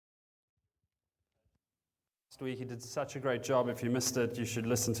Last week he did such a great job. If you missed it, you should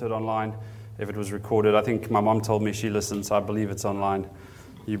listen to it online if it was recorded. I think my mom told me she listened, so I believe it's online.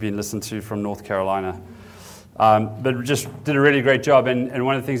 You've been listened to from North Carolina. But just did a really great job. And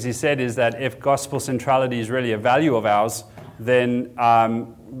one of the things he said is that if gospel centrality is really a value of ours, then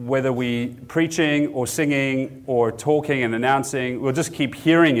whether we preaching or singing or talking and announcing, we'll just keep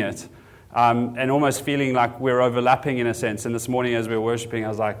hearing it and almost feeling like we're overlapping in a sense. And this morning as we were worshiping, I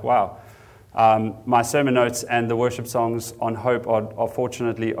was like, wow. My sermon notes and the worship songs on hope are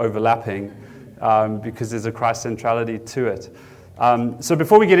fortunately overlapping because there's a Christ centrality to it. So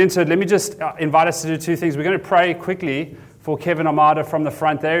before we get into it, let me just invite us to do two things. We're going to pray quickly for Kevin Armada from the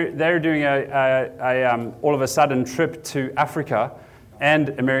front. They're doing a all of a sudden trip to Africa and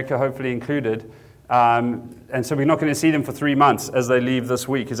America, hopefully included. And so we're not going to see them for 3 months as they leave this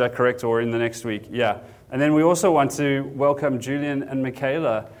week. Is that correct? Or in the next week? Yeah. And then we also want to welcome Julian and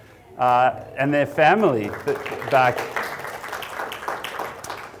Michaela and their family back.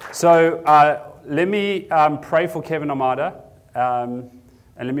 So let me pray for Kevin Armada, and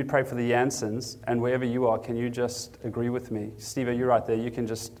let me pray for the Jansens. And wherever you are, can you just agree with me? Steve, are you right there? You can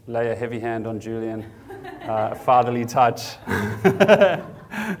just lay a heavy hand on Julian, a fatherly touch.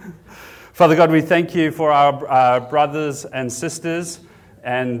 Father God, we thank you for our brothers and sisters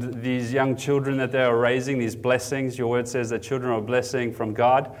and these young children that they are raising, these blessings. Your word says that children are a blessing from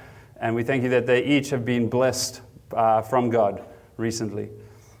God. And we thank you that they each have been blessed from God recently.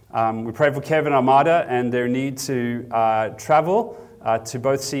 We pray for Kevin Armada and their need to travel to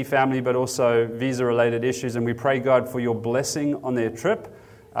both see family but also visa-related issues. And we pray, God, for your blessing on their trip.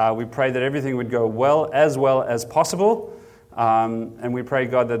 We pray that everything would go well as possible. And we pray,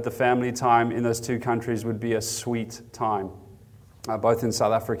 God, that the family time in those two countries would be a sweet time, both in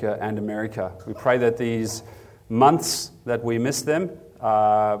South Africa and America. We pray that these months that we miss them,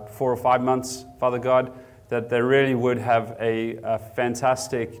 4 or 5 months, Father God, that they really would have a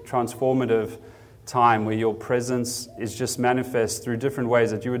fantastic, transformative time where your presence is just manifest through different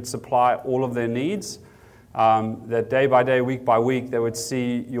ways, that you would supply all of their needs, that day by day, week by week, they would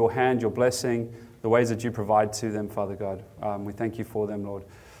see your hand, your blessing, the ways that you provide to them, Father God. We thank you for them, Lord.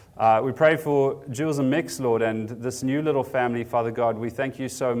 We pray for Jules and Mix, Lord, and this new little family, Father God. We thank you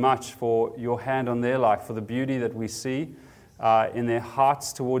so much for your hand on their life, for the beauty that we see in their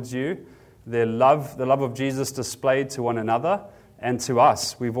hearts towards you, their love, the love of Jesus displayed to one another and to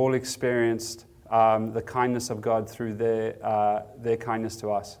us. We've all experienced the kindness of God through their kindness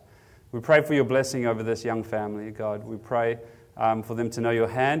to us. We pray for your blessing over this young family, God. We pray for them to know your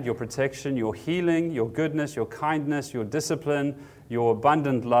hand, your protection, your healing, your goodness, your kindness, your discipline, your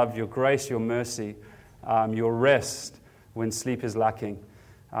abundant love, your grace, your mercy, your rest when sleep is lacking.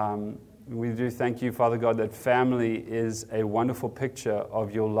 We do thank you, Father God, that family is a wonderful picture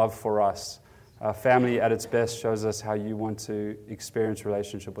of your love for us. Family at its best shows us how you want to experience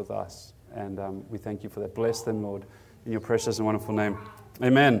relationship with us. And we thank you for that. Bless them, Lord, in your precious and wonderful name.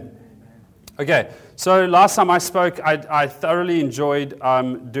 Amen. Okay, so last time I spoke, I thoroughly enjoyed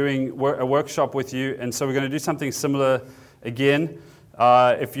doing a workshop with you. And so we're going to do something similar again.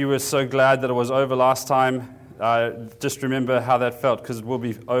 If you were so glad that it was over last time, just remember how that felt, because it will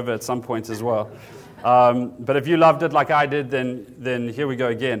be over at some point as well. But if you loved it like I did, then here we go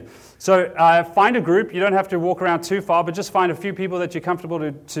again. So find a group. You don't have to walk around too far, but just find a few people that you're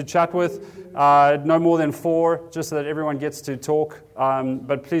comfortable to chat with. No more than 4, just so that everyone gets to talk.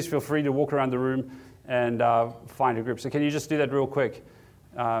 But please feel free to walk around the room and find a group. So can you just do that real quick?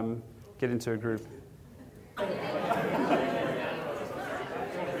 Get into a group.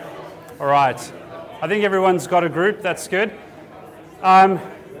 All right. I think everyone's got a group. That's good.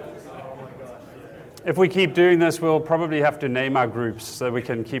 If we keep doing this, we'll probably have to name our groups so we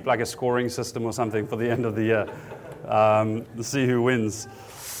can keep like a scoring system or something for the end of the year to see who wins.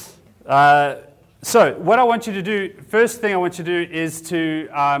 So what I want you to do, first thing I want you to do is to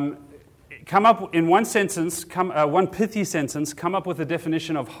come up in one sentence, one pithy sentence, come up with a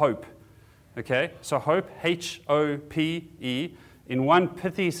definition of hope. Okay? So hope, H-O-P-E, in one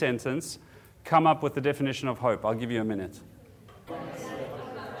pithy sentence, come up with the definition of hope. I'll give you a minute.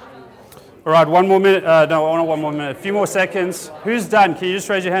 All right, 1 more minute. No, not 1 more minute. A few more seconds. Who's done? Can you just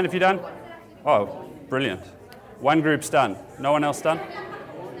raise your hand if you're done? Oh, brilliant. One group's done. No one else done?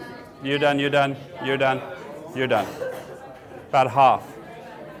 You're done, you're done, you're done, you're done. About half.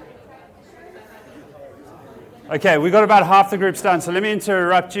 Okay, we've got about half the groups done. So let me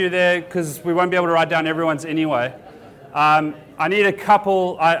interrupt you there because we won't be able to write down everyone's anyway. I need a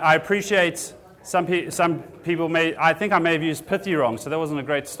couple. I appreciate some people I think I may have used pithy wrong, so that wasn't a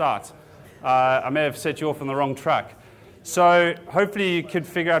great start. I may have set you off on the wrong track. So hopefully you could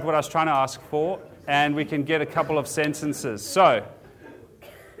figure out what I was trying to ask for. and we can get a couple of sentences. So,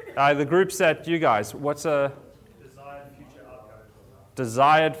 the groups that you guys, what's a Desired future outcome.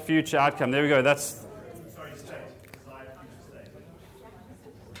 desired future outcome? There we go. That's Sorry, state. Desired future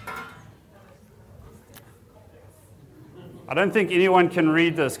state. I don't think anyone can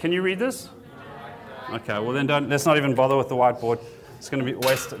read this. Can you read this? Okay, well then let's not even bother with the whiteboard. It's going to be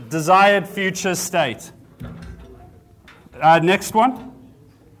wasted. Desired future state. Next one.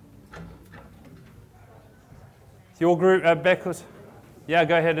 Your group, Beckles. Yeah,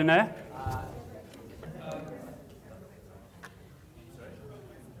 go ahead, Anna.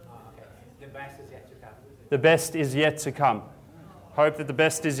 The best is yet to come. The best is yet to come. Hope that the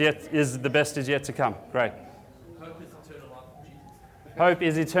best is yet to come. Great. Hope is eternal life in Jesus. Hope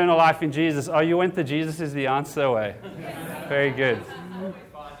is eternal life in Jesus. Oh, you went the Jesus is the answer way. Very good.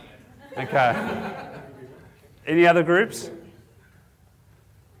 Okay. Any other groups?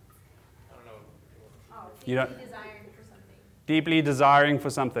 You don't. Desiring for something. Deeply desiring for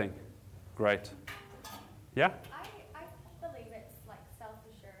something. Great. Yeah? I believe it's like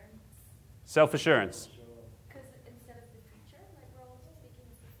self-assurance. Self-assurance. Because instead of the future, like we're also speaking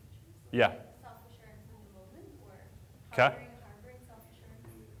of the future. So Yeah. Self-assurance in the moment or Okay. harboring self-assurance.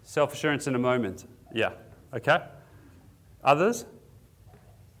 Self-assurance in a moment. Yeah. Okay. Others?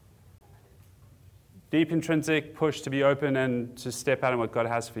 Deep intrinsic push to be open and to step out in what God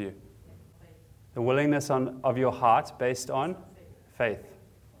has for you. The willingness of your heart based on faith.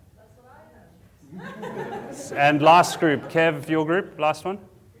 That's what I have. And last group, Kev, your group, last one.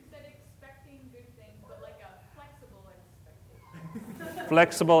 We said expecting good things, but like a flexible expectation.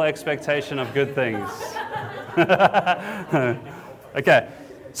 Flexible expectation of good things. Okay,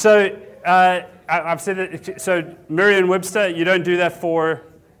 so I've said it. So Merriam-Webster, you don't do that for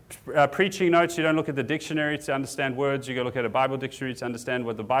preaching notes. You don't look at the dictionary to understand words. You go look at a Bible dictionary to understand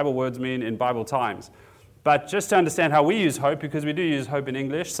what the Bible words mean in Bible times. But just to understand how we use hope, because we do use hope in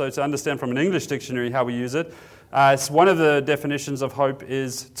English, so to understand from an English dictionary how we use it, it's one of the definitions of hope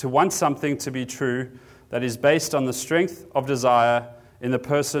is to want something to be true that is based on the strength of desire in the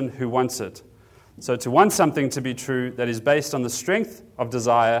person who wants it. So to want something to be true that is based on the strength of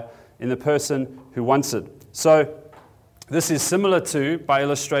desire in the person who wants it. So this is similar to, by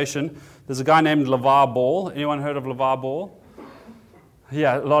illustration, there's a guy named LeVar Ball. Anyone heard of LeVar Ball?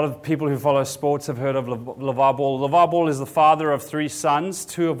 Yeah, a lot of people who follow sports have heard of LeVar Ball. LeVar Ball is the father of 3 sons,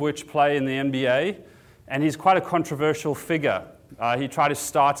 2 of which play in the NBA, and he's quite a controversial figure. He tried to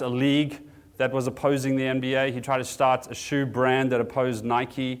start a league that was opposing the NBA. He tried to start a shoe brand that opposed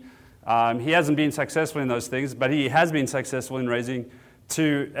Nike. He hasn't been successful in those things, but he has been successful in raising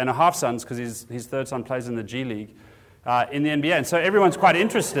 2.5 sons, because his third son plays in the G League. In the NBA. And so everyone's quite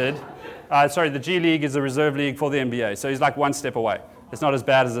interested. The G League is the reserve league for the NBA. So he's like one step away. It's not as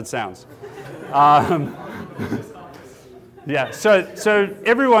bad as it sounds. Yeah, so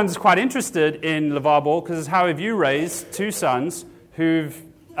everyone's quite interested in LeVar Ball because how have you raised 2 sons who've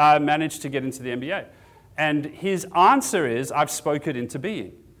managed to get into the NBA? And his answer is, I've spoken into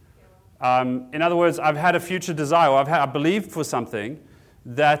being. In other words, I've had a future desire, I believed for something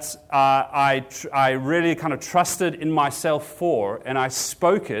that I really kind of trusted in myself for, and I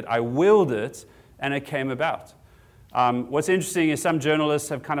spoke it, I willed it, and it came about. What's interesting is some journalists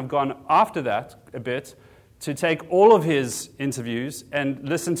have kind of gone after that a bit to take all of his interviews and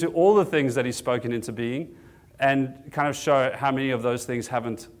listen to all the things that he's spoken into being and kind of show how many of those things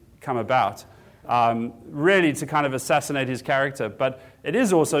haven't come about, really to kind of assassinate his character. But it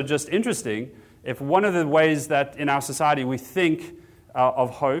is also just interesting if one of the ways that in our society we think of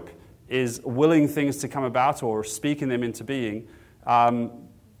hope is willing things to come about or speaking them into being,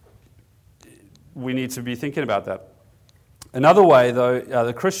 we need to be thinking about that. Another way, though,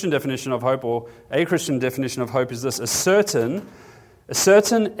 the Christian definition of hope, or a Christian definition of hope, is this: a certain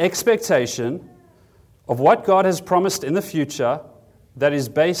expectation of what God has promised in the future that is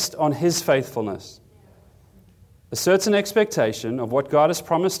based on His faithfulness. A certain expectation of what God has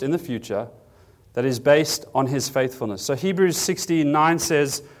promised in the future that is based on His faithfulness. So Hebrews 16:9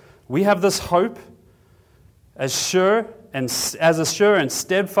 says, "We have this hope as a sure and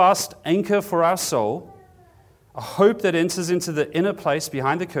steadfast anchor for our soul, a hope that enters into the inner place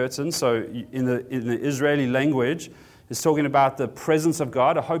behind the curtain." So in the Israeli language, it's talking about the presence of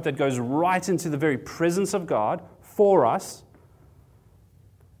God, a hope that goes right into the very presence of God for us.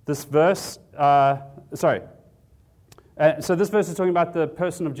 This verse, so this verse is talking about the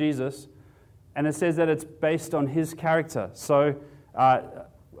person of Jesus, and it says that it's based on His character. So,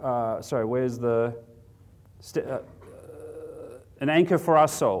 where's the an anchor for our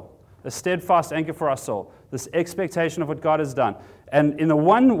soul, a steadfast anchor for our soul, this expectation of what God has done. And in the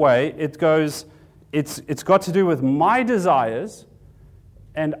one way, it goes, it's got to do with my desires,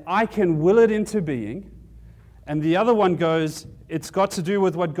 and I can will it into being. And the other one goes, it's got to do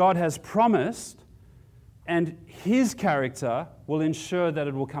with what God has promised, and His character will ensure that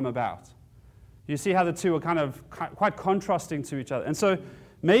it will come about. You see how the two are kind of quite contrasting to each other. And so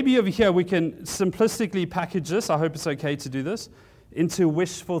maybe over here we can simplistically package this, I hope it's okay to do this, into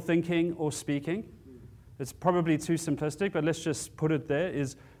wishful thinking or speaking. It's probably too simplistic, but let's just put it there,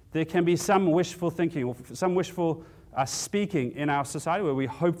 is there can be some wishful thinking or some wishful speaking in our society where we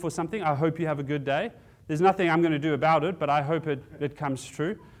hope for something. I hope you have a good day. There's nothing I'm going to do about it, but I hope it comes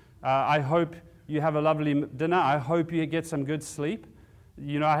true. I hope you have a lovely dinner. I hope you get some good sleep.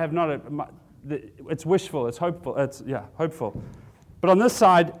 You know, I have not it's wishful, it's hopeful, hopeful. But on this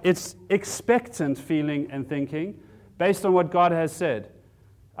side, it's expectant feeling and thinking based on what God has said.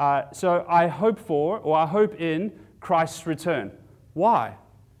 So I hope for, or I hope in, Christ's return. Why?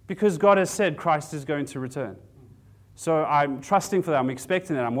 Because God has said Christ is going to return. So I'm trusting for that, I'm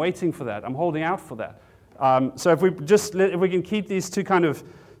expecting that, I'm waiting for that, I'm holding out for that. So if we can keep these two kind of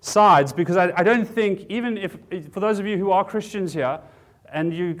sides, because I don't think, even if, for those of you who are Christians here,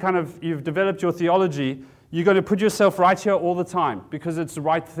 and you've developed your theology, you're going to put yourself right here all the time, because it's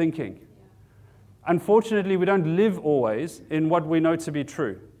right thinking. Unfortunately, we don't live always in what we know to be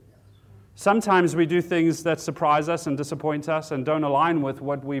true. Sometimes we do things that surprise us and disappoint us and don't align with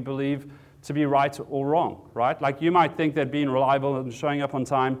what we believe to be right or wrong, right? Like you might think that being reliable and showing up on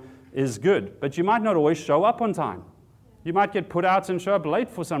time is good, but you might not always show up on time. You might get put out and show up late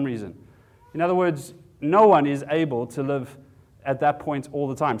for some reason. In other words, no one is able to live at that point all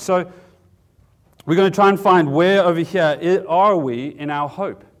the time. So we're going to try and find where over here are we in our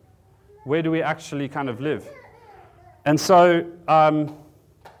hope. Where do we actually kind of live? And so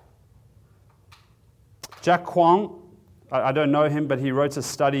Jack Kwong, I don't know him, but he wrote a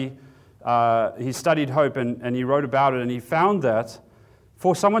study. He studied hope and he wrote about it, and he found that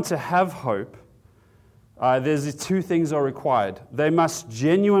for someone to have hope, there's two things are required. They must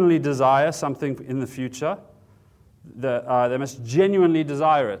genuinely desire something in the future. They must genuinely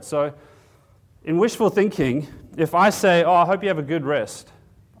desire it. So in wishful thinking, if I say, I hope you have a good rest,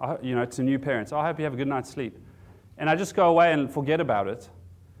 to new parents, I hope you have a good night's sleep, and I just go away and forget about it,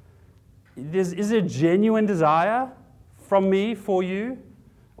 is there genuine desire from me for you?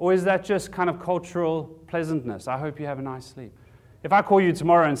 Or is that just kind of cultural pleasantness? I hope you have a nice sleep. If I call you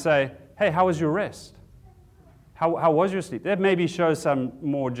tomorrow and say, hey, how was your rest? How was your sleep? That maybe shows some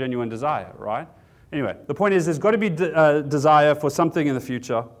more genuine desire, right? Anyway, the point is there's got to be desire for something in the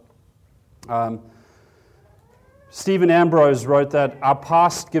future. Stephen Ambrose wrote that our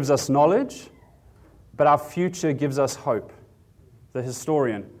past gives us knowledge, but our future gives us hope. The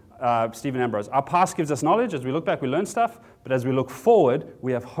historian, Stephen Ambrose. Our past gives us knowledge. As we look back, we learn stuff. But as we look forward,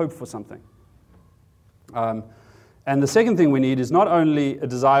 we have hope for something. And the second thing we need is not only a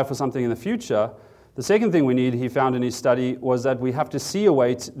desire for something in the future. The second thing we need, he found in his study, was that we have to see a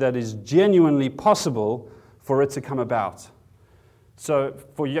way that is genuinely possible for it to come about. So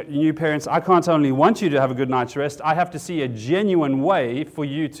for new parents, I can't only want you to have a good night's rest, I have to see a genuine way for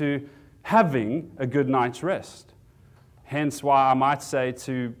you to having a good night's rest. Hence why I might say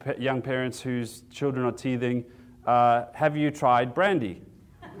to young parents whose children are teething, have you tried brandy?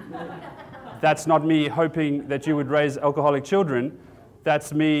 That's not me hoping that you would raise alcoholic children.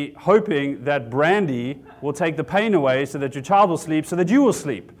 That's me hoping that brandy will take the pain away so that your child will sleep, so that you will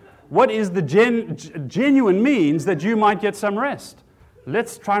sleep. What is the genuine means that you might get some rest?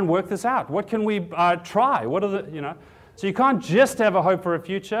 Let's try and work this out. What can we try? What are the, So you can't just have a hope for a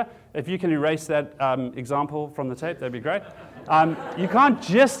future. If you can erase that example from the tape, that'd be great. You can't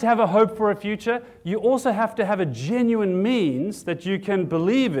just have a hope for a future. You also have to have a genuine means that you can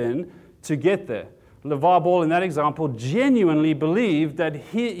believe in to get there. LeVar Ball, in that example, genuinely believed that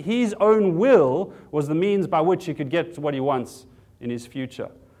his own will was the means by which he could get to what he wants in his future.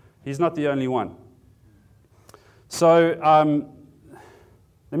 He's not the only one. So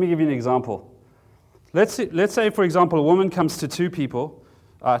let me give you an example. Let's say, for example, a woman comes to two people,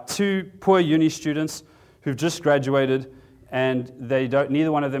 two poor uni students who've just graduated, and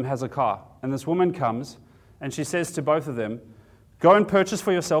neither one of them has a car. And this woman comes, and she says to both of them, go and purchase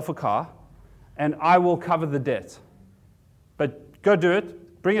for yourself a car, and I will cover the debt. But go do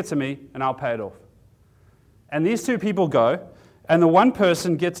it, bring it to me, and I'll pay it off. And these two people go, and the one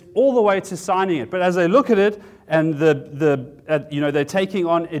person gets all the way to signing it. But as they look at it, and they're taking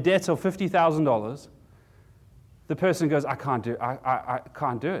on a debt of $50,000, the person goes, I can't do it. I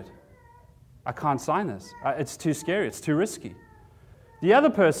can't do it. I can't sign this. It's too scary. It's too risky. The other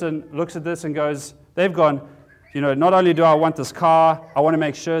person looks at this and goes, they've gone, not only do I want this car, I want to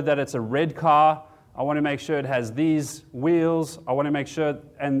make sure that it's a red car. I want to make sure it has these wheels. I want to make sure,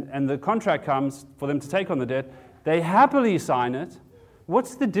 and the contract comes for them to take on the debt. They happily sign it.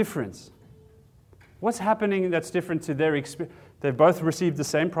 What's the difference? What's happening that's different to their experience? They've both received the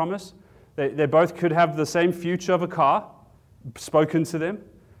same promise. They both could have the same future of a car spoken to them.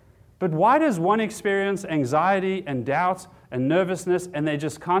 But why does one experience anxiety and doubt and nervousness and they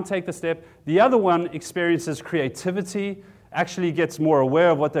just can't take the step? The other one experiences creativity, actually gets more aware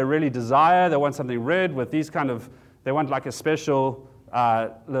of what they really desire. They want something red with these kind of, they want like a special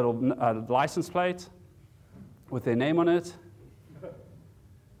little license plate with their name on it.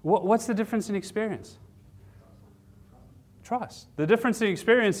 What's the difference in experience? Trust. The difference in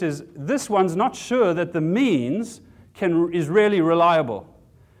experience is this one's not sure that the means is really reliable.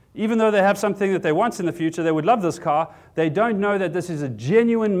 Even though they have something that they want in the future, they would love this car, they don't know that this is a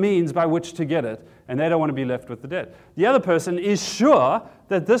genuine means by which to get it, and they don't want to be left with the debt. The other person is sure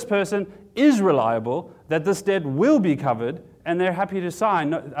that this person is reliable, that this debt will be covered, and they're happy to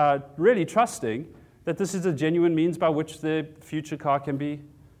sign, really trusting that this is a genuine means by which their future car can be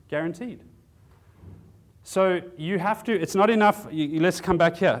guaranteed. So you have to, it's not enough, let's come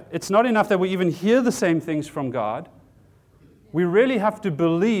back here. It's not enough that we even hear the same things from God. We really have to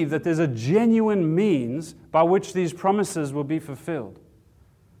believe that there's a genuine means by which these promises will be fulfilled.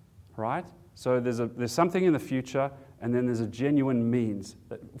 Right? So there's something in the future, and then there's a genuine means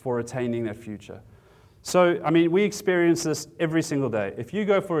for attaining that future. So, I mean, we experience this every single day. If you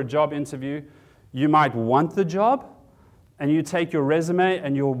go for a job interview, you might want the job, and you take your resume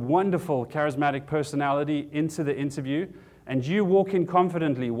and your wonderful, charismatic personality into the interview, and you walk in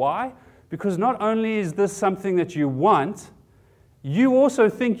confidently. Why? Because not only is this something that you want, you also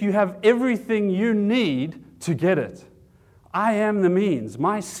think you have everything you need to get it. I am the means.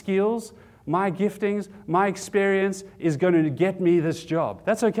 My skills, my giftings, my experience is going to get me this job.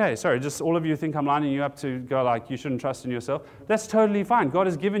 That's okay. Sorry, just all of you think I'm lining you up to go like, you shouldn't trust in yourself. That's totally fine. God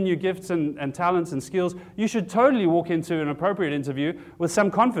has given you gifts and talents and skills. You should totally walk into an appropriate interview with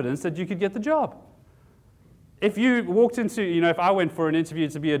some confidence that you could get the job. If you walked into, if I went for an interview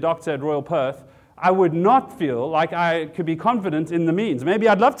to be a doctor at Royal Perth, I would not feel like I could be confident in the means. Maybe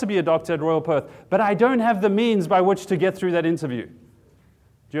I'd love to be a doctor at Royal Perth, but I don't have the means by which to get through that interview.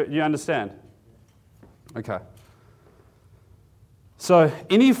 Do you understand? Okay. So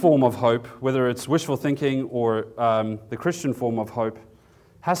any form of hope, whether it's wishful thinking or the Christian form of hope,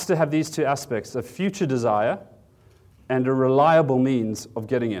 has to have these two aspects, a future desire and a reliable means of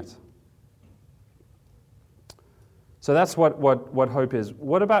getting it. So that's what hope is.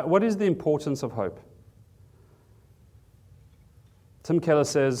 What is the importance of hope? Tim Keller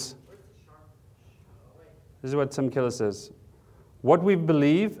says, this is what Tim Keller says, what we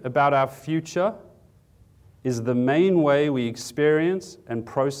believe about our future is the main way we experience and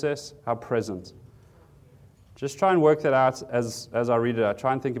process our present. Just try and work that out as I read it out.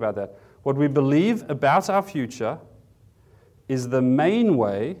 Try and think about that. What we believe about our future is the main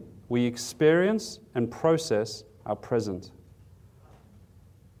way we experience and process our present.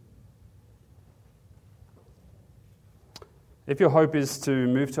 If your hope is to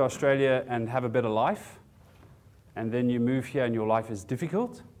move to Australia and have a better life, and then you move here and your life is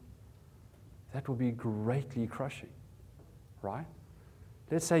difficult, that will be greatly crushing, right?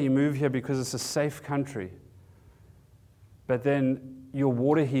 Let's say you move here because it's a safe country, but then your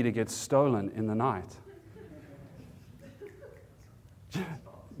water heater gets stolen in the night.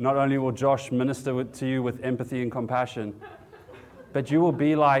 Not only will Josh minister to you with empathy and compassion, but you will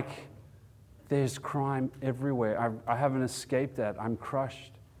be like, there's crime everywhere. I haven't escaped that. I'm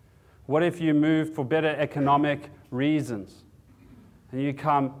crushed. What if you moved for better economic reasons and you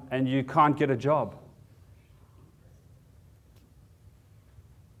come and you can't get a job?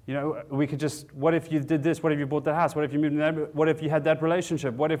 We could just, what if you did this? What if you bought the house? What if you moved in that? What if you had that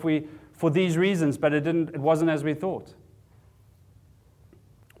relationship? What if we, for these reasons, but it wasn't as we thought?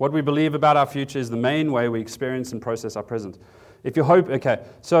 What we believe about our future is the main way we experience and process our present. If you hope, okay,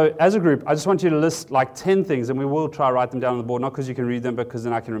 so as a group, I just want you to list like 10 things, and we will try to write them down on the board, not because you can read them, but because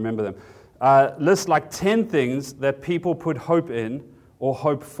then I can remember them. List like 10 things that people put hope in or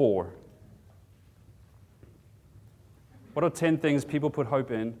hope for. What are 10 things people put hope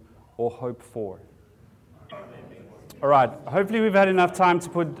in or hope for? All right, hopefully we've had enough time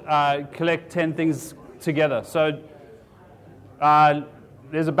to collect 10 things together. So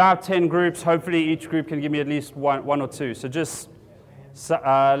there's about 10 groups. Hopefully each group can give me at least one or two. So just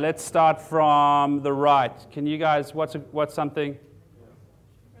let's start from the right. Can you guys, what's something?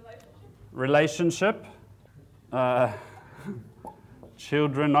 Relationship.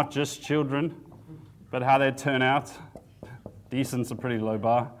 Children, not just children, but how they turn out. Decent's a pretty low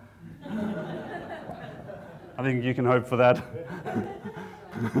bar. I think you can hope for that.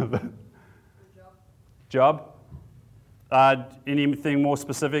 Job? Anything more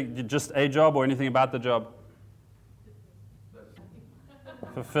specific? Just a job or anything about the job?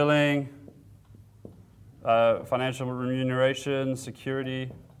 Fulfilling, financial remuneration,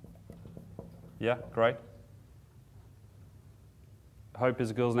 security. Yeah, great. Hope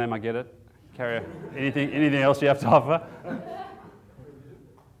is a girl's name, I get it. Carrier. Anything else you have to offer?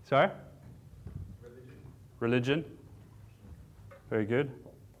 Sorry? Religion. Very good.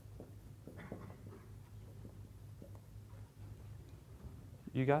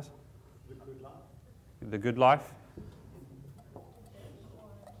 You guys? The good life. The good life.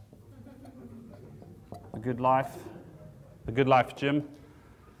 The good life. The good life, Jim.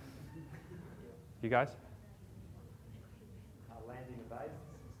 You guys? Landing a babe.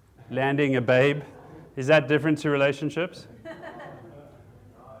 Landing a babe. Is that different to relationships? Do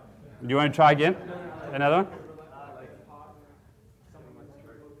you want to try again? Another one?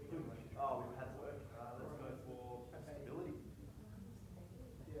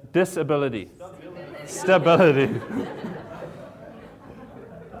 Disability. Stability.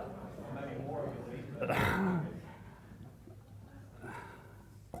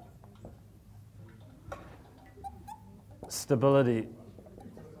 Stability.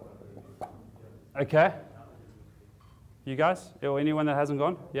 Okay. You guys? Or anyone that hasn't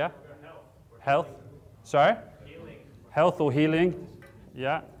gone? Yeah? Health. Sorry? Healing. Health or healing.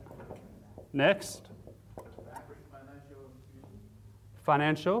 Yeah. Next.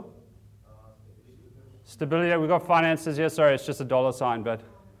 Financial. Stability. We've got finances here. Sorry, it's just a dollar sign, but.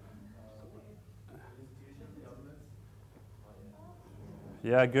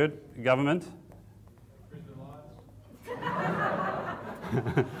 Yeah, good. Government.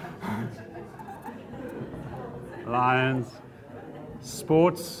 Lions.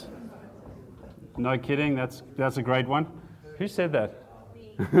 Sports. No kidding, that's a great one. Who said that?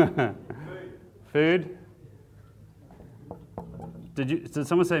 Food. Did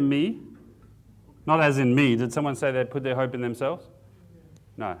someone say me? Not as in me. Did someone say they put their hope in themselves?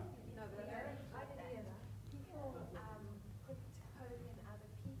 No. No, but I didn't hear that. People put hope in other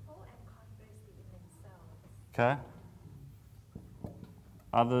people and conversely in themselves. Okay.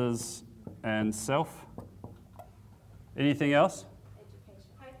 Others and self. Anything else? Education.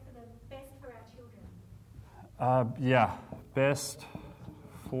 Hope for the best for our children. Yeah, best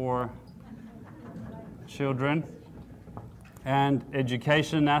for children. And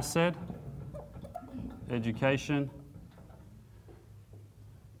education, as said. Education.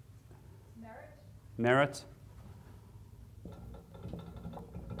 Merit.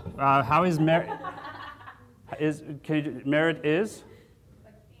 How is merit? Merit is?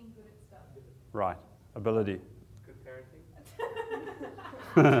 Like being good at stuff. Right. Ability. Good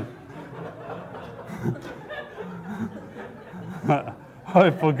parenting.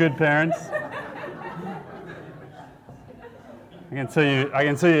 Hope for good parents. I can tell you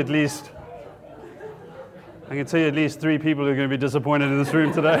at least 3 people who are going to be disappointed in this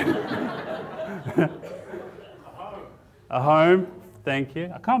room today. A home. Thank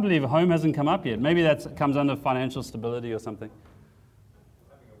you. I can't believe a home hasn't come up yet. Maybe that comes under financial stability or something.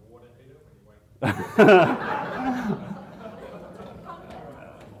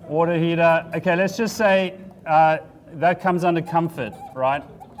 Water heater. Okay, let's just say that comes under comfort, right?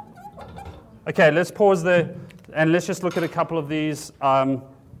 Okay, let's pause there and let's just look at a couple of these.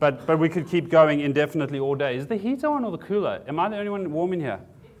 But we could keep going indefinitely all day. Is the heater on or the cooler? Am I the only one warm in here?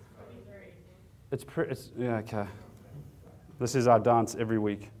 It's yeah, okay. This is our dance every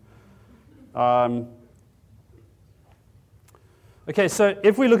week. Okay, so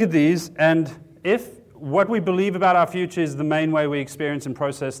if we look at these, and if what we believe about our future is the main way we experience and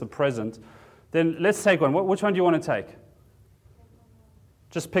process the present, then let's take one. Which one do you want to take?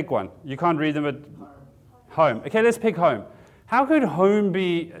 Just pick one. You can't read them, but home. Okay, let's pick home. How could home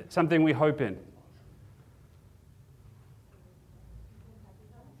be something we hope in?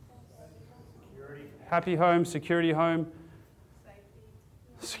 Security. Happy home, security home.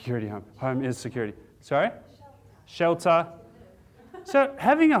 Security home. Home is security. Sorry? Shelter. So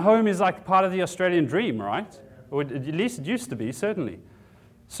having a home is like part of the Australian dream, right? Or at least it used to be, certainly.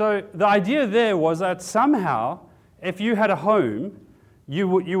 So the idea there was that somehow, if you had a home, you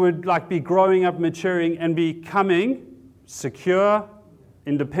would like be growing up, maturing, and becoming secure,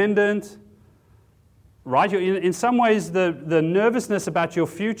 independent, right? In some ways, the nervousness about your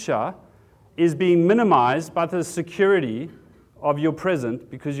future is being minimized by the security of your present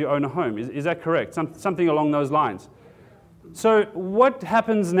because you own a home. Is that correct? Something along those lines. So what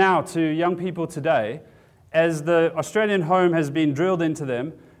happens now to young people today as the Australian home has been drilled into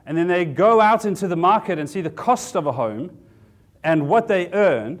them and then they go out into the market and see the cost of a home and what they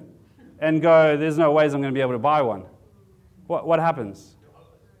earn and go, there's no ways I'm going to be able to buy one. What happens?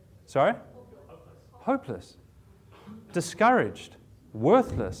 Sorry? Hopeless. Discouraged.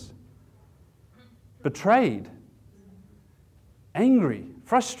 Worthless. Betrayed. Angry.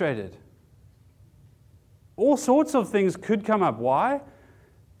 Frustrated. All sorts of things could come up. Why?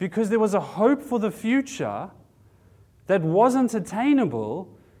 Because there was a hope for the future that wasn't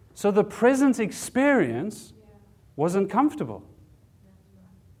attainable, so the present experience wasn't comfortable.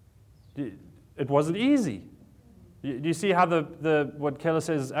 It wasn't easy. You see how what Keller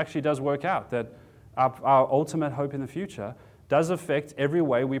says actually does work out, that our ultimate hope in the future does affect every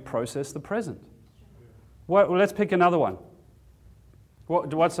way we process the present. Well, let's pick another one.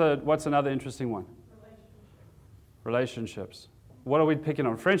 What's another interesting one? Relationships. What are we picking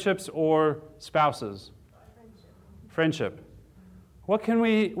on? Friendships or spouses? Friendship. What could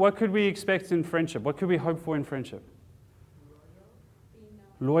we expect in friendship? What could we hope for in friendship?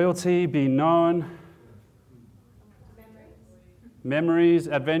 Loyalty, being known, memories,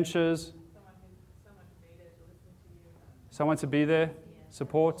 adventures, someone to be there,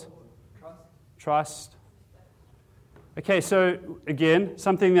 support, trust. Okay, so again,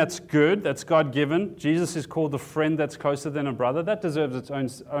 something that's good, that's God-given. Jesus is called the friend that's closer than a brother. That deserves its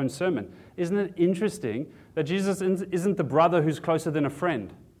own sermon. Isn't it interesting that Jesus isn't the brother who's closer than a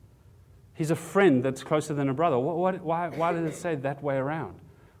friend? He's a friend that's closer than a brother. Why did it say that way around?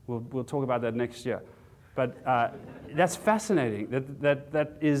 We'll talk about that next year. But that's fascinating.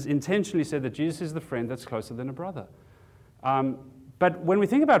 That is intentionally said that Jesus is the friend that's closer than a brother. But when we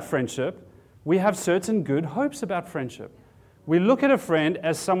think about friendship, we have certain good hopes about friendship. We look at a friend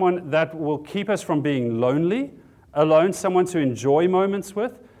as someone that will keep us from being lonely, alone, someone to enjoy moments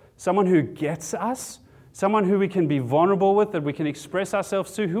with, someone who gets us, someone who we can be vulnerable with, that we can express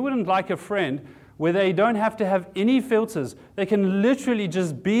ourselves to. Who wouldn't like a friend where they don't have to have any filters? They can literally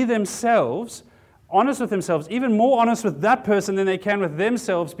just be themselves, honest with themselves, even more honest with that person than they can with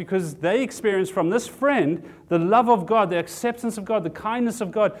themselves, because they experience from this friend the love of God, the acceptance of God, the kindness of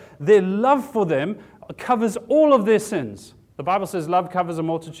God. Their love for them covers all of their sins. The Bible says love covers a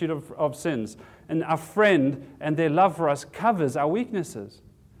multitude of sins. And our friend and their love for us covers our weaknesses.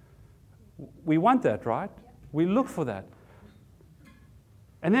 We want that, right? We look for that.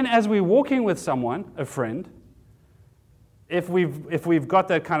 And then as we're walking with someone, a friend, if we've got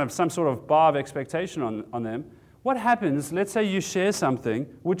that kind of some sort of bar of expectation on them, what happens? Let's say you share something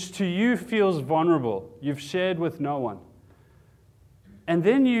which to you feels vulnerable. You've shared with no one. And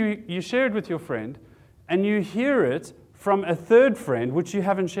then you share it with your friend, and you hear it from a third friend which you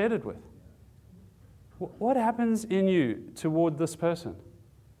haven't shared it with. What happens in you toward this person?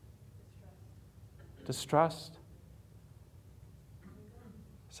 Distrust.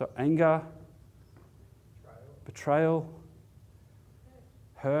 So anger, betrayal,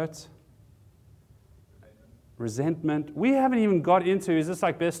 hurt, resentment. We haven't even got into, is this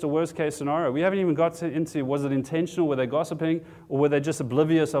like best or worst case scenario? We haven't even got into, was it intentional? Were they gossiping? Or were they just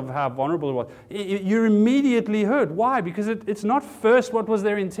oblivious of how vulnerable it was? You're immediately hurt. Why? Because it's not first what was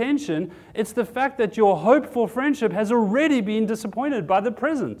their intention. It's the fact that your hope for friendship has already been disappointed by the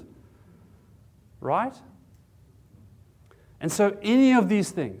present. Right? And so any of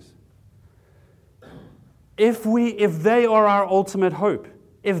these things, if they are our ultimate hope,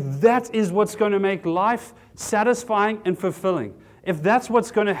 if that is what's going to make life satisfying and fulfilling, if that's what's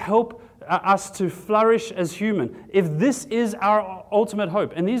going to help us to flourish as human, if this is our ultimate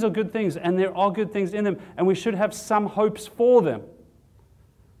hope, and these are good things, and there are good things in them, and we should have some hopes for them.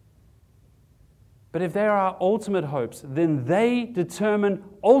 But if they are our ultimate hopes, then they determine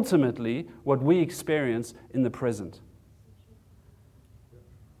ultimately what we experience in the present.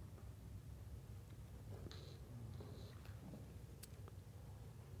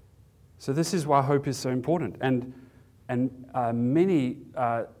 So this is why hope is so important. And many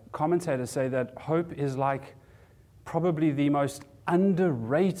commentators say that hope is like probably the most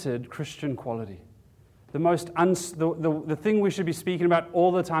underrated Christian quality. The thing we should be speaking about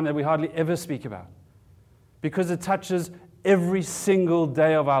all the time that we hardly ever speak about. Because it touches every single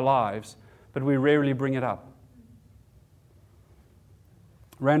day of our lives, but we rarely bring it up.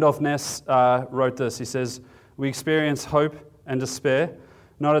 Randolph Ness wrote this. He says, "We experience hope and despair,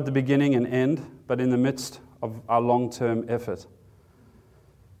 not at the beginning and end, but in the midst of our long-term effort."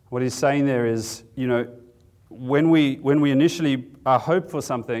 What he's saying there is, when we initially hope for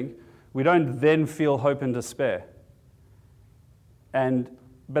something, we don't then feel hope and despair.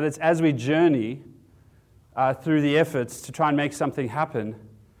 But it's as we journey through the efforts to try and make something happen,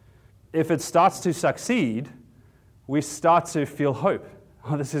 if it starts to succeed, we start to feel hope.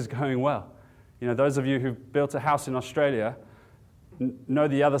 oh, this is going well. Those of you who've built a house in Australia know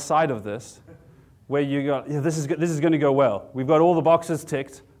the other side of this, where you go, this is going to go well. We've got all the boxes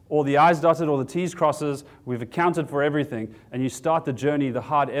ticked, all the I's dotted, all the T's crosses, we've accounted for everything, and you start the journey, the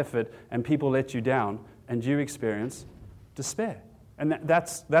hard effort, and people let you down, and you experience despair. And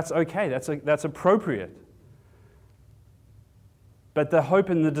that's okay, that's appropriate. But the hope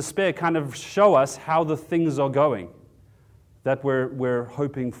and the despair kind of show us how the things are going that we're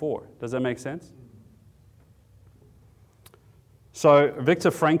hoping for. Does that make sense? So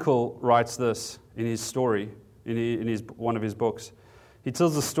Viktor Frankl writes this in his story, in one of his books. He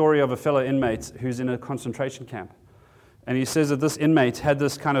tells the story of a fellow inmate who's in a concentration camp. And he says that this inmate had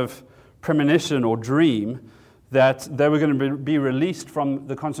this kind of premonition or dream that they were going to be released from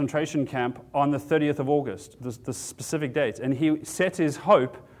the concentration camp on the 30th of August, the specific date. And he set his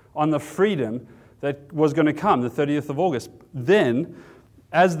hope on the freedom that was going to come, the 30th of August. Then,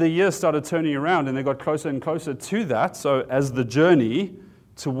 as the years started turning around and they got closer and closer to that, so as the journey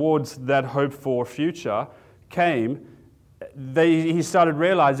towards that hoped-for future came, he started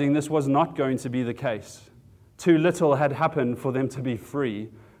realizing this was not going to be the case. Too little had happened for them to be free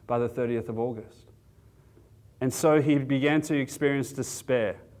by the 30th of August. And so he began to experience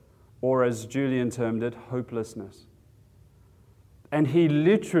despair, or as Julian termed it, hopelessness. And he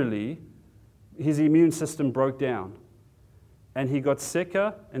literally, his immune system broke down. And he got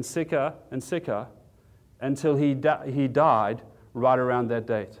sicker and sicker and sicker until he died right around that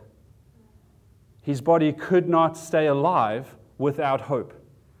date. His body could not stay alive without hope.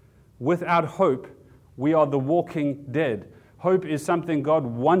 Without hope, we are the walking dead. Hope is something God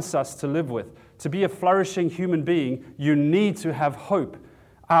wants us to live with. To be a flourishing human being, you need to have hope.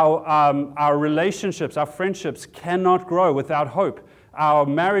 Our relationships, our friendships cannot grow without hope. Our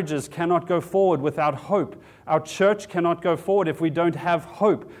marriages cannot go forward without hope. Our church cannot go forward if we don't have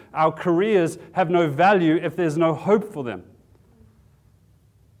hope. Our careers have no value if there's no hope for them.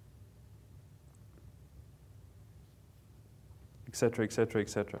 Etc., etc.,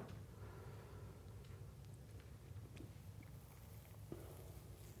 etc.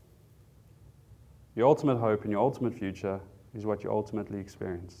 Your ultimate hope and your ultimate future is what you ultimately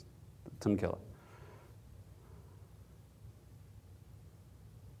experience. Tim Keller.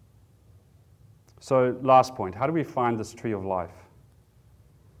 So, last point. How do we find this tree of life?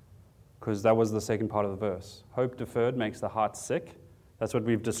 Because that was the second part of the verse. Hope deferred makes the heart sick. That's what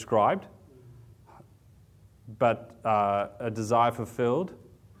we've described. But a desire fulfilled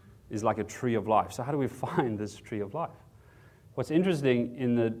is like a tree of life. So how do we find this tree of life? What's interesting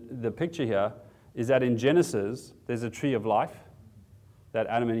in the picture here is that in Genesis, there's a tree of life that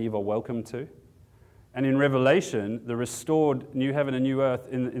Adam and Eve are welcome to. And in Revelation, the restored new heaven and new earth,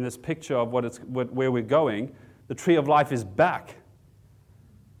 in this picture of where we're going, the tree of life is back.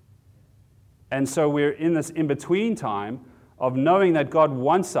 And so we're in this in-between time of knowing that God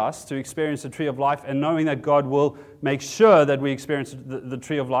wants us to experience the tree of life and knowing that God will make sure that we experience the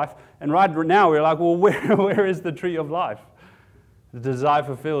tree of life. And right now we're like, well, where is the tree of life? The desire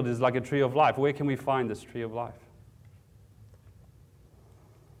fulfilled is like a tree of life. Where can we find this tree of life?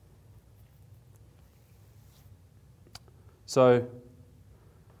 So,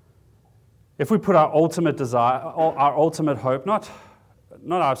 if we put our ultimate desire, our ultimate hope, not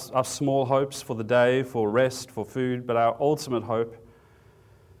our small hopes for the day, for rest, for food, but our ultimate hope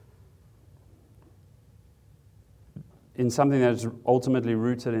in something that is ultimately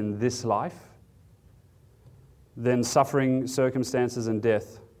rooted in this life, then suffering, circumstances, and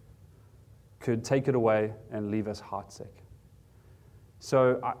death could take it away and leave us heartsick.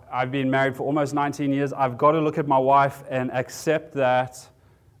 So I've been married for almost 19 years. I've got to look at my wife and accept that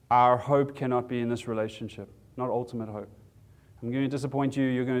our hope cannot be in this relationship, not ultimate hope. I'm going to disappoint you,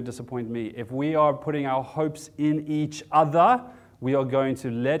 you're going to disappoint me. If we are putting our hopes in each other, we are going to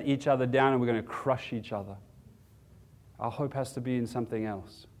let each other down and we're going to crush each other. Our hope has to be in something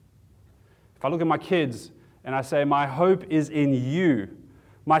else. If I look at my kids and I say, my hope is in you,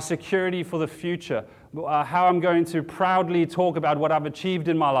 my security for the future, how I'm going to proudly talk about what I've achieved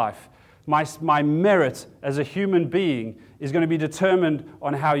in my life, my merit as a human being is going to be determined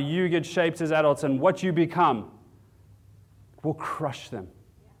on how you get shaped as adults and what you become. Will crush them.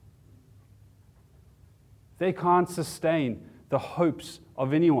 They can't sustain the hopes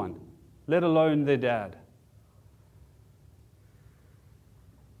of anyone, let alone their dad.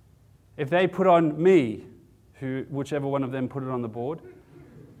 If they put on me, whichever one of them put it on the board,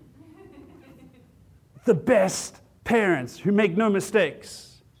 the best parents who make no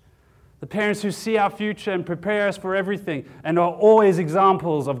mistakes, the parents who see our future and prepare us for everything and are always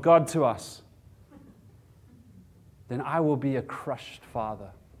examples of God to us. then I will be a crushed father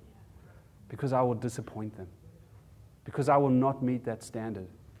because I will disappoint them, because I will not meet that standard.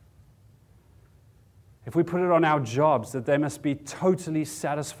 If we put it on our jobs, that they must be totally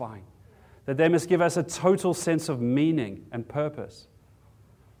satisfying, that they must give us a total sense of meaning and purpose,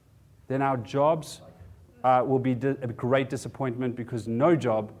 then our jobs will be a great disappointment, because no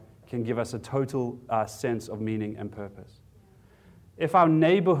job can give us a total sense of meaning and purpose. If our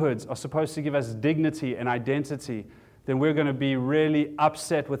neighborhoods are supposed to give us dignity and identity, then we're going to be really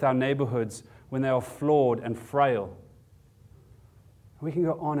upset with our neighborhoods when they are flawed and frail. We can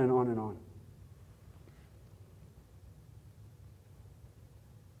go on and on and on.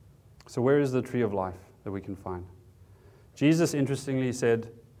 So where is the tree of life that we can find? Jesus, interestingly,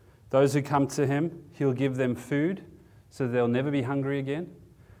 said, those who come to him, he'll give them food so they'll never be hungry again,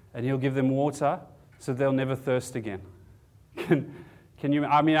 and he'll give them water so they'll never thirst again. Can you?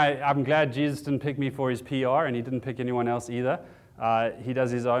 I mean, I'm glad Jesus didn't pick me for his PR, and he didn't pick anyone else either. He does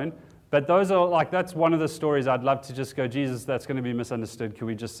his own. But those are that's one of the stories I'd love to just go, Jesus, that's going to be misunderstood. Can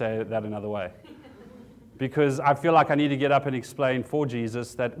we just say that another way? Because I feel like I need to get up and explain for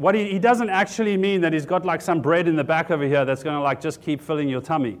Jesus that what he doesn't actually mean that he's got like some bread in the back over here that's going to just keep filling your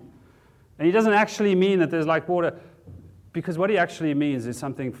tummy. And he doesn't actually mean that there's water, because what he actually means is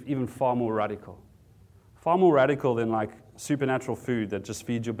something even far more radical. Far more radical than supernatural food that just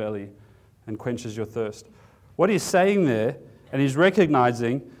feeds your belly and quenches your thirst. What he's saying there, and he's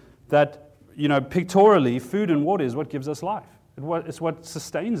recognizing that, pictorially, food and water is what gives us life. It's what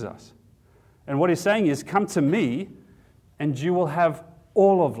sustains us. And what he's saying is, come to me and you will have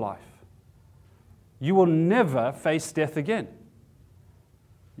all of life. You will never face death again.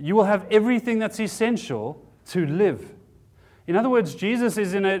 You will have everything that's essential to live. In other words, Jesus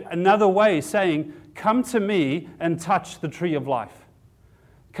is in another way saying, come to me and touch the tree of life.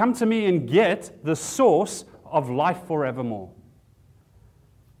 Come to me and get the source of life forevermore.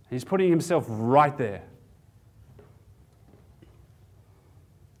 He's putting himself right there.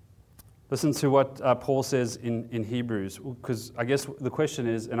 Listen to what Paul says in Hebrews, because I guess the question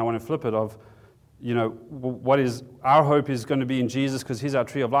is, and I want to flip it of, what is our hope is going to be in Jesus because he's our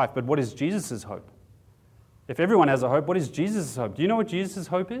tree of life, but what is Jesus' hope? If everyone has a hope, what is Jesus' hope? Do you know what Jesus'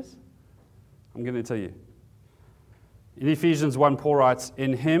 hope is? I'm going to tell you. In Ephesians 1, Paul writes,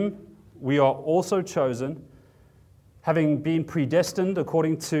 in him we are also chosen, having been predestined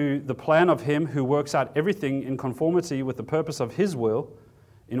according to the plan of him who works out everything in conformity with the purpose of his will,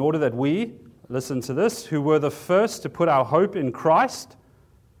 in order that we, listen to this, who were the first to put our hope in Christ.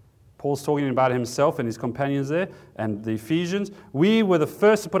 Paul's talking about himself and his companions there, and the Ephesians. We were the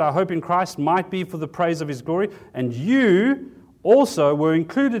first to put our hope in Christ, might be for the praise of his glory, and you also were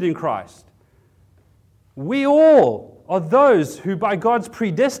included in Christ. We all are those who, by God's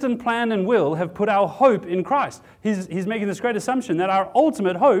predestined plan and will, have put our hope in Christ. He's making this great assumption that our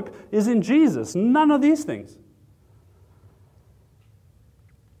ultimate hope is in Jesus, none of these things.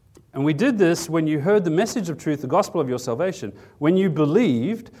 And we did this when you heard the message of truth, the gospel of your salvation. When you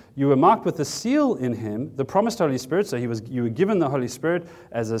believed, you were marked with a seal in him, the promised Holy Spirit. So you were given the Holy Spirit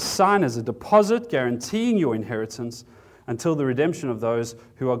as a sign, as a deposit, guaranteeing your inheritance until the redemption of those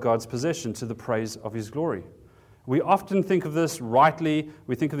who are God's possession, to the praise of his glory. We often think of this rightly.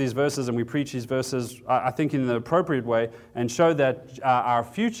 We think of these verses and we preach these verses, I think, in the appropriate way, and show that our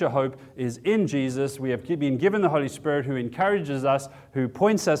future hope is in Jesus. We have been given the Holy Spirit who encourages us, who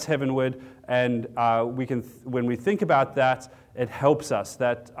points us heavenward, and when we think about that, it helps us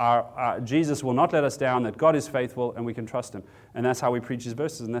that Jesus will not let us down, that God is faithful, and we can trust him. And that's how we preach these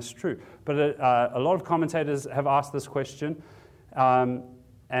verses, and that's true. But a lot of commentators have asked this question,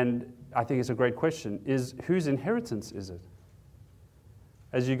 and I think it's a great question, is whose inheritance is it?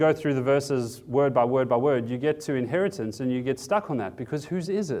 As you go through the verses word by word by word, you get to inheritance and you get stuck on that, because whose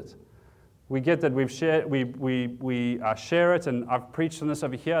is it? We get that we share it, and I've preached on this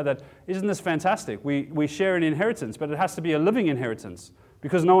over here, that isn't this fantastic? We share an inheritance, but it has to be a living inheritance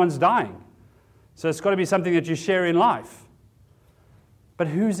because no one's dying. So it's got to be something that you share in life. But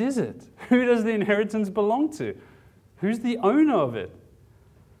whose is it? Who does the inheritance belong to? Who's the owner of it?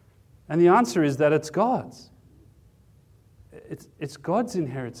 And the answer is that it's God's. It's God's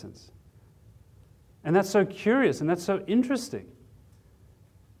inheritance. And that's so curious and that's so interesting.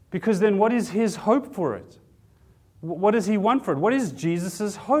 Because then what is his hope for it? What does he want for it? What is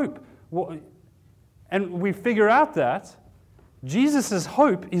Jesus' hope? And we figure out that Jesus'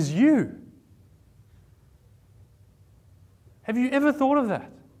 hope is you. Have you ever thought of that?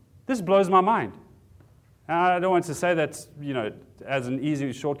 This blows my mind. I don't want to say that's, as an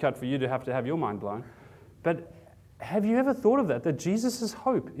easy shortcut for you to have your mind blown. But have you ever thought of that Jesus'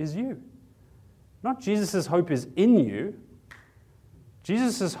 hope is you? Not Jesus' hope is in you.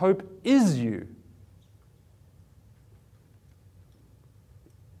 Jesus' hope is you.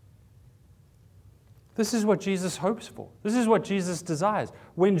 This is what Jesus hopes for. This is what Jesus desires.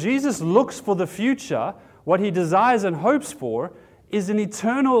 When Jesus looks for the future, what he desires and hopes for is an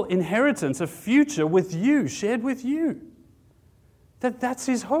eternal inheritance, a future with you, shared with you. That's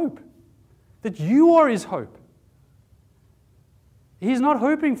his hope. That you are his hope. He's not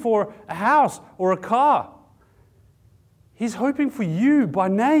hoping for a house or a car. He's hoping for you by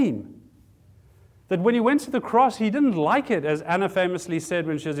name. That when he went to the cross, he didn't like it, as Anna famously said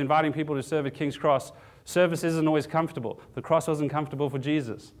when she was inviting people to serve at King's Cross. Service isn't always comfortable. The cross wasn't comfortable for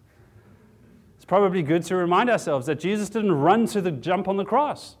Jesus. It's probably good to remind ourselves that Jesus didn't run to the jump on the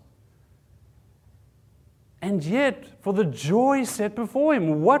cross. And yet, for the joy set before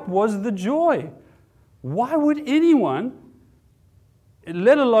him, what was the joy? Why would anyone,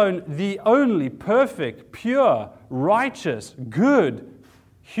 let alone the only perfect, pure, righteous, good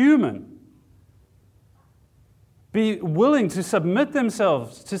human, be willing to submit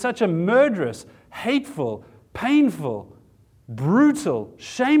themselves to such a murderous, hateful, painful, brutal,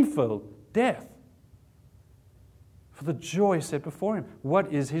 shameful death for the joy set before him?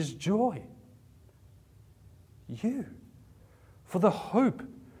 What is his joy? You. For the hope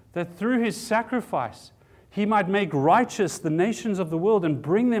that through his sacrifice he might make righteous the nations of the world and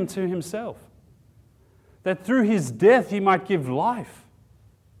bring them to himself. That through his death he might give life.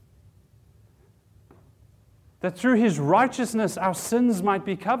 That through his righteousness our sins might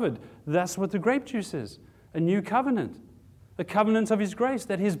be covered. That's what the grape juice is. A new covenant. The covenant of his grace,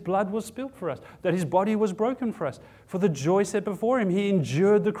 that his blood was spilled for us, that his body was broken for us. For the joy set before him, he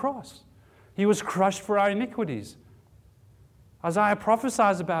endured the cross. He was crushed for our iniquities. Isaiah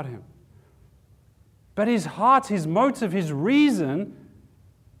prophesies about him. But his heart, his motive, his reason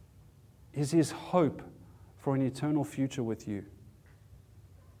is his hope for an eternal future with you.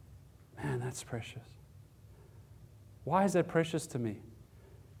 Man, that's precious. Why is that precious to me?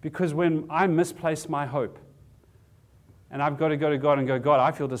 Because when I misplace my hope, and I've got to go to God and go, God,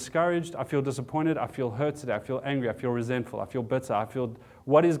 I feel discouraged, I feel disappointed, I feel hurt today, I feel angry, I feel resentful, I feel bitter, I feel,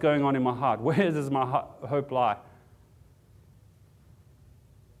 what is going on in my heart? Where does my hope lie?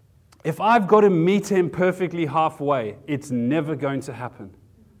 If I've got to meet him perfectly halfway, it's never going to happen.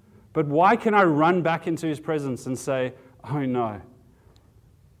 But why can I run back into his presence and say, oh no,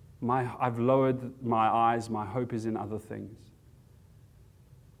 I've lowered my eyes, my hope is in other things.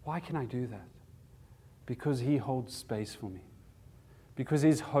 Why can I do that? Because he holds space for me. Because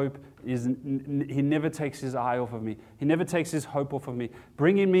his hope is, he never takes his eye off of me. He never takes his hope off of me.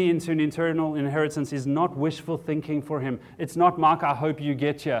 Bringing me into an eternal inheritance is not wishful thinking for him. It's not, Mark, I hope you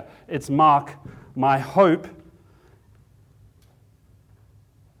get here. It's, Mark, my hope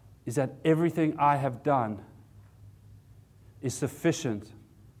is that everything I have done is sufficient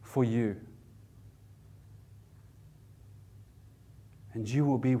for you. And you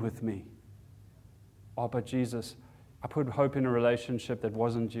will be with me. Oh, but Jesus, I put hope in a relationship that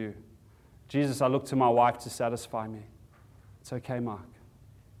wasn't you. Jesus, I looked to my wife to satisfy me. It's okay, Mark.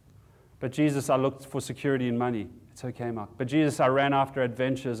 But Jesus, I looked for security in money. It's okay, Mark. But Jesus, I ran after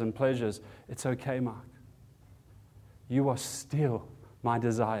adventures and pleasures. It's okay, Mark. You are still my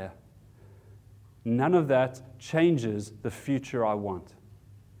desire. None of that changes the future I want,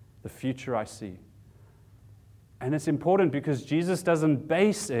 the future I see. And it's important because Jesus doesn't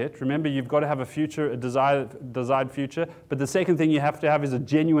base it. Remember, you've got to have a future, a desired future. But the second thing you have to have is a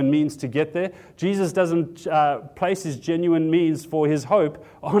genuine means to get there. Jesus doesn't place his genuine means for his hope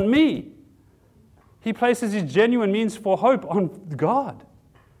on me. He places his genuine means for hope on God,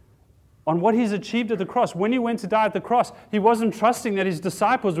 on what he's achieved at the cross. When he went to die at the cross, he wasn't trusting that his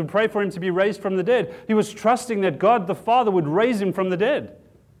disciples would pray for him to be raised from the dead. He was trusting that God the Father would raise him from the dead.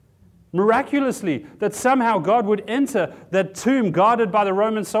 Miraculously, that somehow God would enter that tomb guarded by the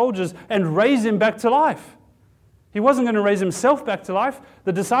Roman soldiers and raise him back to life. He wasn't going to raise himself back to life.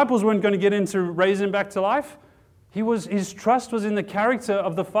 The disciples weren't going to get in to raise him back to life. His trust was in the character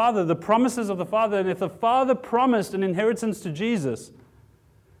of the Father, the promises of the Father. And if the Father promised an inheritance to Jesus,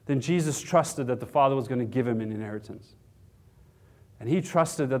 then Jesus trusted that the Father was going to give him an inheritance. And he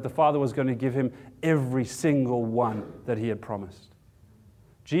trusted that the Father was going to give him every single one that he had promised.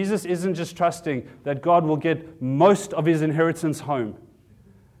 Jesus isn't just trusting that God will get most of his inheritance home.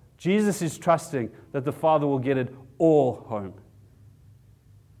 Jesus is trusting that the Father will get it all home.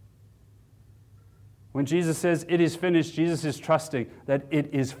 When Jesus says, it is finished, Jesus is trusting that it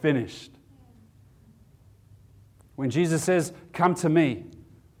is finished. When Jesus says, come to me,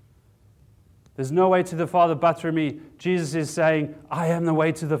 There's no way to the Father but through me. Jesus is saying, I am the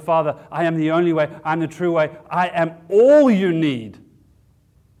way to the Father. I am the only way. I'm the true way. I am all you need.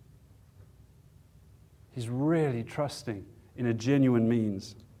 He's really trusting in a genuine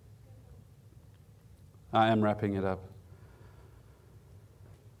means. I am wrapping it up.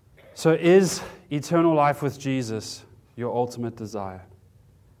 So is eternal life with Jesus your ultimate desire?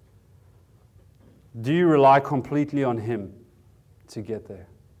 Do you rely completely on Him to get there?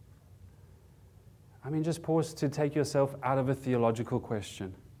 I mean, just pause to take yourself out of a theological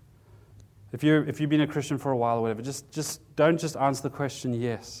question. If you've been a Christian for a while or whatever, just don't just answer the question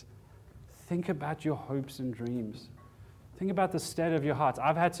yes. Think about your hopes and dreams. Think about the state of your heart.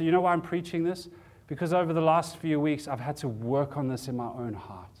 I've had to, you know why I'm preaching this? Because over the last few weeks, I've had to work on this in my own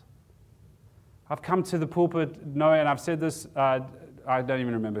heart. I've come to the pulpit knowing, and I've said this, I don't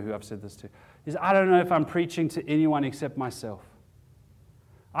even remember who I've said this to, is I don't know if I'm preaching to anyone except myself.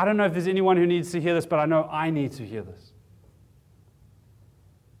 I don't know if there's anyone who needs to hear this, but I know I need to hear this.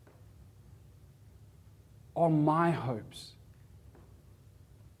 Are my hopes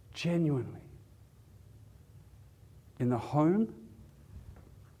genuinely in the home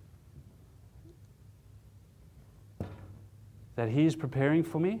that He is preparing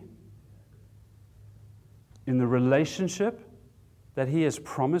for me? In the relationship that He has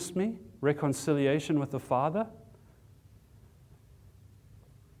promised me, reconciliation with the Father?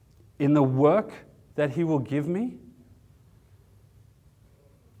 In the work that He will give me?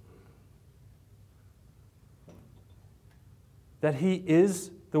 That He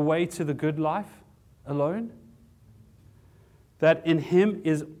is the way to the good life alone? That in Him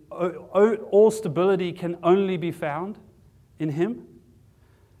is all stability can only be found in Him?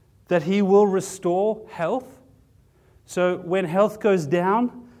 That He will restore health? So when health goes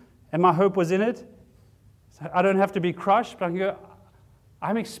down, and my hope was in it, so I don't have to be crushed, but I can go,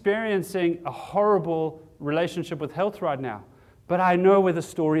 I'm experiencing a horrible relationship with health right now, but I know where the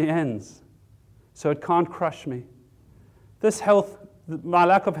story ends, so it can't crush me. This health, my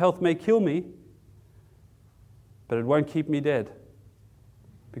lack of health may kill me, but it won't keep me dead,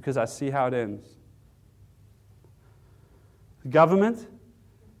 because I see how it ends. The government,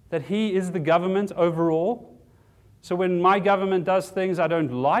 that He is the government overall. So when my government does things I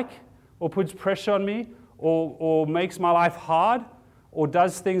don't like, or puts pressure on me, or makes my life hard, or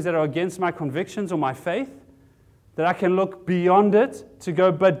does things that are against my convictions or my faith, that I can look beyond it to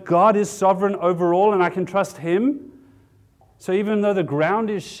go, but God is sovereign overall and I can trust Him. So even though the ground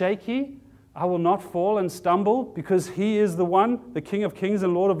is shaky, I will not fall and stumble because He is the one, the King of Kings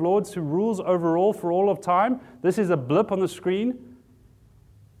and Lord of Lords, who rules over all for all of time. This is a blip on the screen.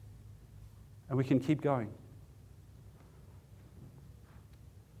 And we can keep going.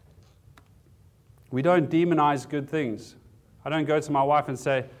 We don't demonize good things. I don't go to my wife and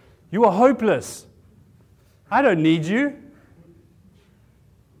say, you are hopeless. I don't need you.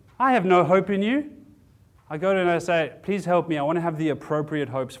 I have no hope in you. I go to her and I say, please help me. I want to have the appropriate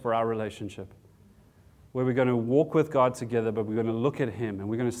hopes for our relationship, where we're going to walk with God together, but we're going to look at Him, and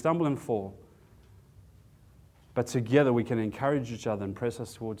we're going to stumble and fall. But together we can encourage each other and press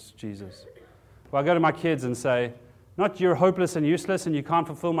us towards Jesus. Well, I go to my kids and say, not you're hopeless and useless and you can't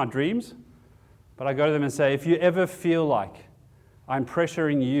fulfill my dreams, but I go to them and say, if you ever feel like I'm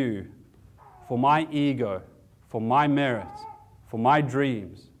pressuring you for my ego, for my merit, for my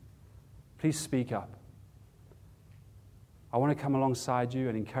dreams, please speak up. I want to come alongside you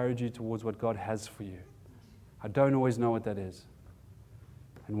and encourage you towards what God has for you. I don't always know what that is.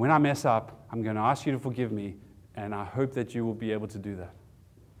 And when I mess up, I'm going to ask you to forgive me, and I hope that you will be able to do that.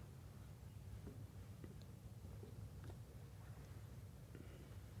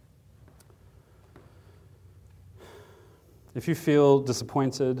 If you feel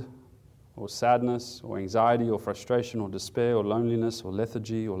disappointed, or sadness, or anxiety, or frustration, or despair, or loneliness, or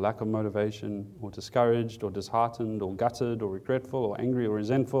lethargy, or lack of motivation, or discouraged, or disheartened, or gutted, or regretful, or angry, or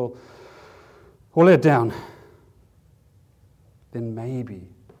resentful, or let down, then maybe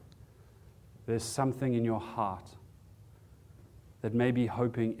there's something in your heart that may be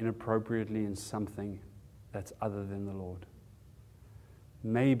hoping inappropriately in something that's other than the Lord.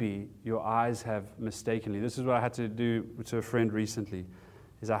 Maybe your eyes have mistakenly. This is what I had to do to a friend recently,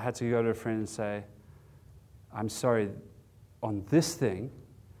 is I had to go to a friend and say, I'm sorry, on this thing,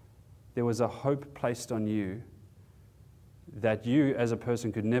 there was a hope placed on you that you as a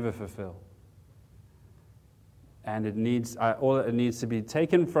person could never fulfill. And all it needs to be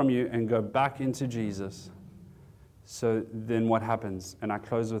taken from you and go back into Jesus. So then what happens? And I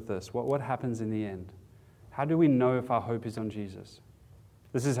close with this. What happens in the end? How do we know if our hope is on Jesus?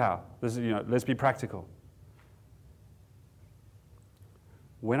 This is how. Let's be practical.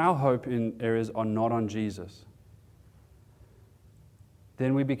 when our hope in areas are not on Jesus,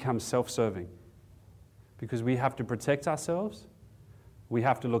 then we become self-serving because we have to protect ourselves, we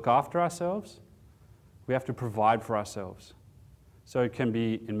have to look after ourselves, we have to provide for ourselves. So it can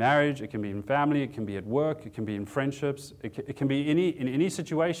be in marriage, it can be in family, it can be at work, it can be in friendships, it can be in any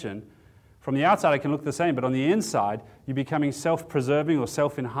situation. From the outside, it can look the same, but on the inside, you're becoming self-preserving or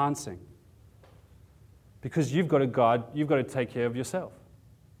self-enhancing. Because you've got to take care of yourself.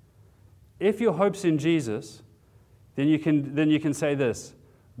 If your hope's in Jesus, then you can say this: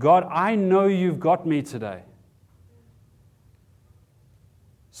 God, I know you've got me today.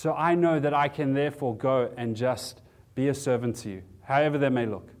 So I know that I can therefore go and just be a servant to you, however that may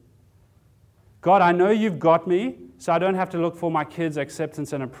look. God, I know you've got me, so I don't have to look for my kids'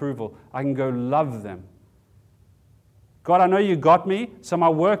 acceptance and approval. I can go love them. God, I know you got me, so my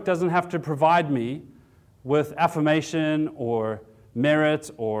work doesn't have to provide me with affirmation or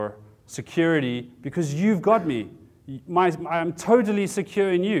merit or security, because you've got me. I'm totally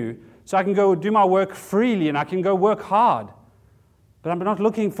secure in you, so I can go do my work freely and I can go work hard. But I'm not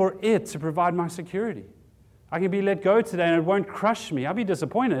looking for it to provide my security. I can be let go today and it won't crush me. I'll be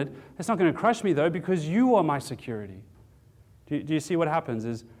disappointed. It's not going to crush me though, because you are my security. Do you see what happens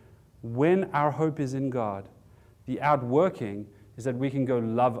is when our hope is in God, the outworking is that we can go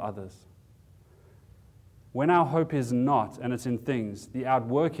love others. When our hope is not, and it's in things, the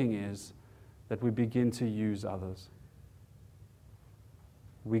outworking is that we begin to use others.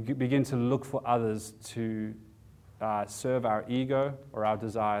 We begin to look for others to serve our ego or our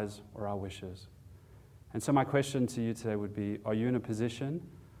desires or our wishes. And so my question to you today would be, are you in a position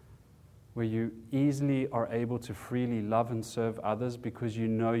where you easily are able to freely love and serve others because you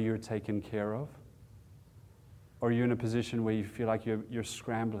know you're taken care of? Or are you in a position where you feel like you're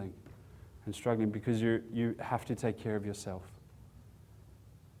scrambling and struggling because you have to take care of yourself?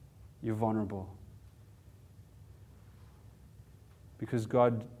 You're vulnerable. Because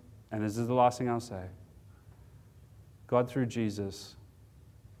God, and this is the last thing I'll say, God through Jesus,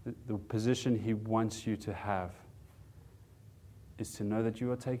 the position He wants you to have is to know that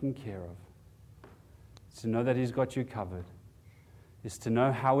you are taken care of. It's to know that He's got you covered. It's to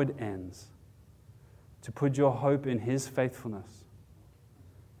know how it ends. To put your hope in His faithfulness,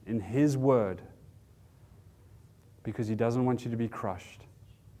 in His word, because He doesn't want you to be crushed.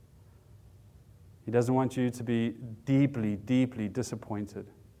 He doesn't want you to be deeply, deeply disappointed.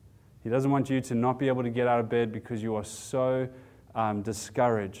 He doesn't want you to not be able to get out of bed because you are so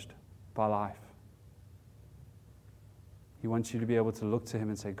discouraged by life. He wants you to be able to look to Him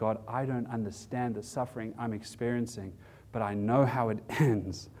and say, God, I don't understand the suffering I'm experiencing, but I know how it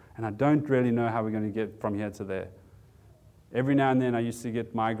ends, and I don't really know how we're going to get from here to there. Every now and then I used to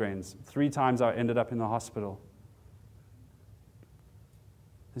get migraines. 3 times I ended up in the hospital.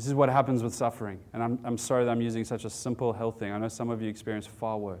 This is what happens with suffering. And I'm sorry that I'm using such a simple health thing. I know some of you experience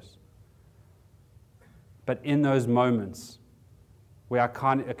far worse. But in those moments where I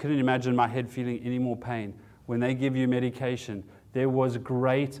couldn't imagine my head feeling any more pain, when they give you medication, there was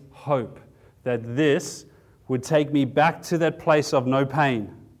great hope that this would take me back to that place of no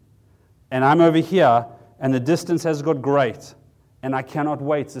pain. And I'm over here, and the distance has got great, and I cannot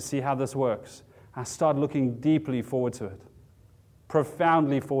wait to see how this works. I start looking deeply forward to it.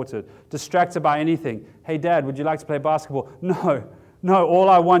 Profoundly forward to it. Distracted by anything. Hey, Dad, would you like to play basketball? No, all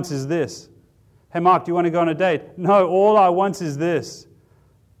I want is this. Hey, Mark, do you want to go on a date? No, all I want is this.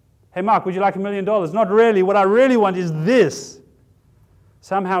 Hey, Mark, would you like $1 million? Not really. What I really want is this.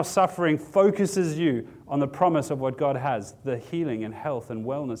 Somehow suffering focuses you on the promise of what God has, the healing and health and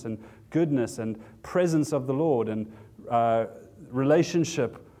wellness and goodness and presence of the Lord and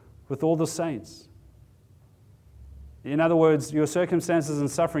relationship with all the saints. In other words, your circumstances and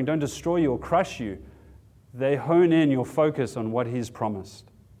suffering don't destroy you or crush you. They hone in your focus on what He's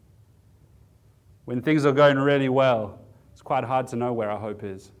promised. When things are going really well, it's quite hard to know where our hope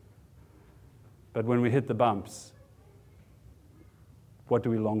is. But when we hit the bumps, what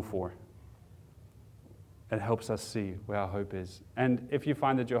do we long for? It helps us see where our hope is. And if you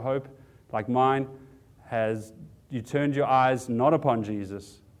find that your hope, like mine, you turned your eyes not upon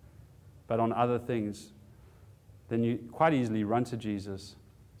Jesus, but on other things, then you quite easily run to Jesus.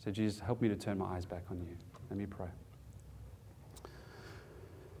 Say, Jesus, help me to turn my eyes back on you. Let me pray.